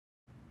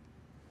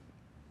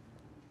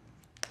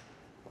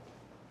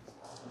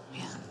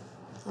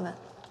Love it.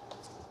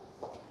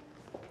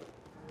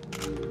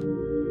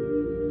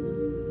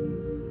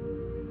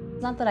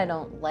 It's not that I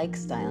don't like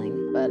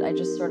styling, but I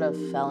just sort of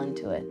fell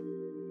into it.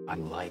 I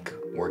like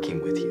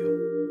working with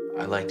you.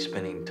 I like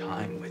spending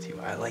time with you.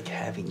 I like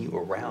having you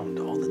around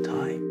all the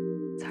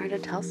time. It's hard to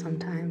tell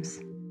sometimes.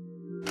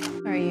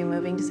 Are you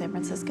moving to San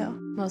Francisco?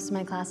 Most of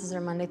my classes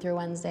are Monday through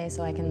Wednesday,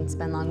 so I can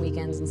spend long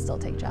weekends and still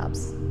take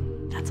jobs.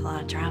 That's a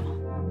lot of travel.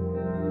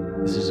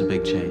 This is a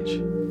big change.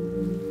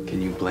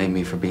 Can you blame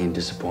me for being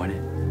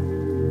disappointed?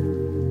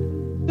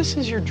 This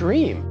is your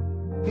dream.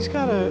 He's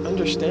got to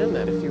understand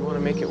that if you want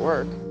to make it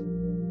work.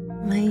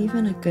 Am I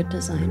even a good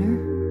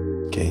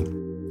designer? Kate,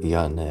 you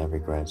got into every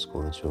grad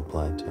school that you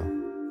applied to.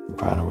 I'm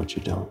proud of what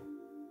you're doing.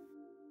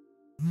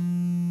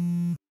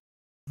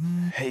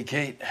 Hey,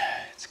 Kate,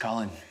 it's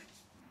Colin.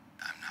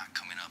 I'm not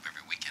coming up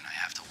every weekend. I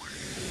have to work.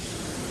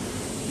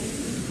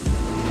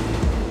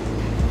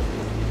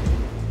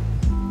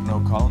 No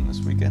Colin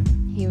this weekend?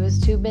 He was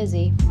too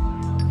busy.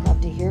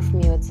 Love to hear from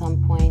you at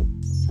some point,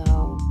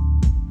 so...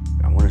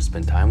 I want to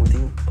spend time with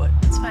you, but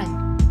It's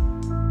fine.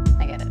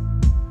 I get it.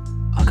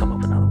 I'll come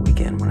up another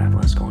weekend when I have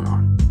less going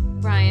on.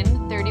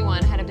 Ryan,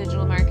 31, head of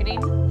digital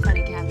marketing.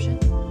 Funny caption.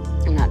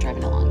 I'm not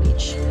driving to Long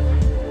Beach.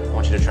 I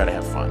want you to try to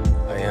have fun.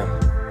 I am.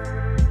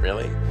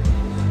 Really?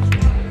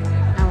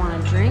 I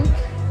want to drink.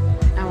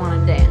 I want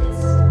to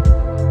dance.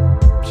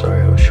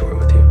 Sorry I was short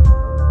with you.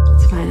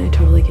 It's fine, I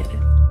totally get it.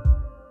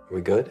 Are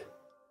we good?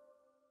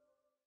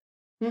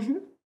 Mm-hmm.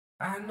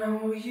 I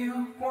know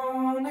you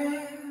want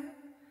it.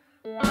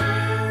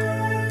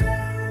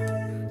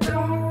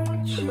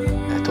 Don't you?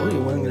 I told you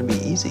it wasn't gonna be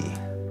easy.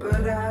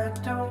 But I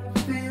don't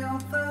feel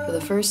For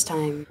the first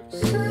time,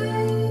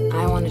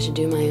 I wanted to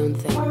do my own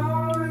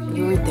thing.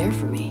 You weren't there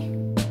for me.